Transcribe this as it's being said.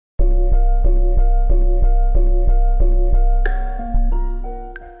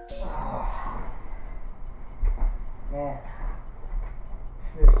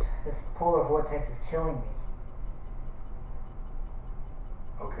polar vortex is killing me.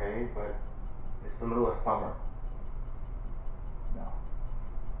 Okay, but it's the middle of summer. No.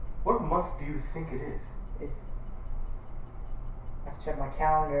 What month do you think it is? It's. I have to check my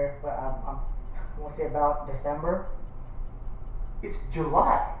calendar, but I want to say about December. It's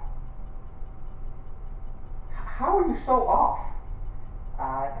July. How are you so off?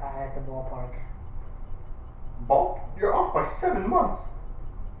 I had the ballpark. You're off by 7 months.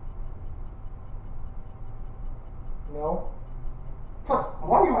 No. Plus,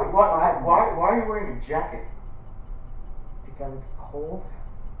 why are you wearing a jacket? Because it's cold.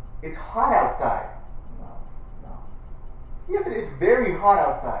 It's hot outside. No. Yes, it's very hot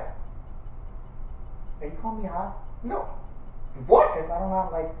outside. Are you calling me hot? No. What? Because I don't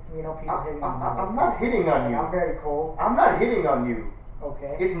have people hitting on me. I'm not hitting on you. I'm very cold. I'm not hitting on you.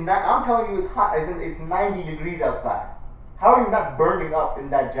 Okay. I'm telling you it's hot. It's 90 degrees outside. How are you not burning up in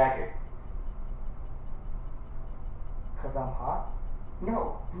that jacket? Because I'm hot?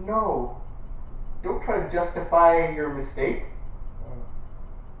 No. Don't try to justify your mistake.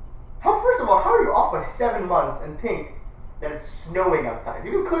 First of all, how are you off by 7 months and think that it's snowing outside?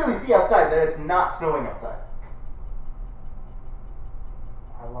 You can clearly see outside that it's not snowing outside.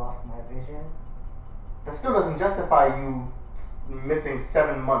 I lost my vision. That still doesn't justify you missing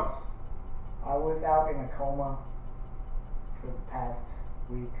 7 months. I was out in a coma for the past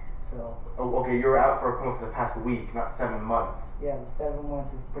week, so. Oh, okay, you were out for a coma for the past week, not 7 months. Yeah, the 7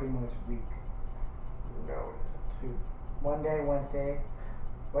 months is pretty much a week. No, it isn't. Monday, Wednesday.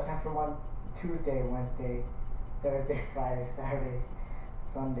 What's time from one? Tuesday, Wednesday, Thursday, Friday, Saturday,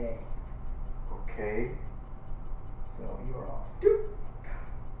 Sunday. Okay. So you're off.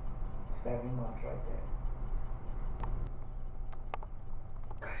 7 months right there.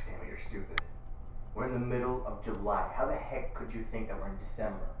 Gosh damn it, you're stupid. We're in the middle of July. How the heck could you think that we're in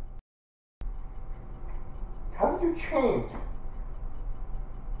December? How did you change?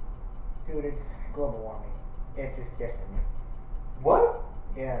 Dude, it's global warming. It's just destiny. What?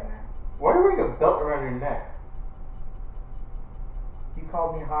 Yeah, man. Why are you wearing a belt around your neck? You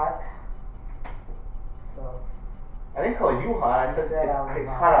called me hot, so. I didn't call you hot. I said it's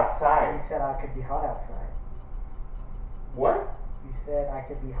hot outside. You said I could be hot outside. What? You said I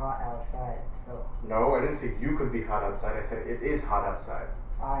could be hot outside, so. No, I didn't say you could be hot outside. I said it is hot outside.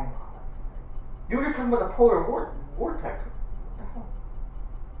 I'm hot outside. You were just talking about the polar vortex. What the hell?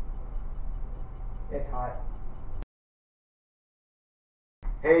 It's hot.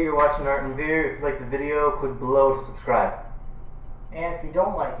 Hey, you're watching ArtnVere. If you like the video, click below to subscribe. And if you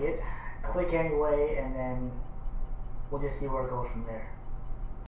don't like it, click anyway, and then we'll just see where it goes from there.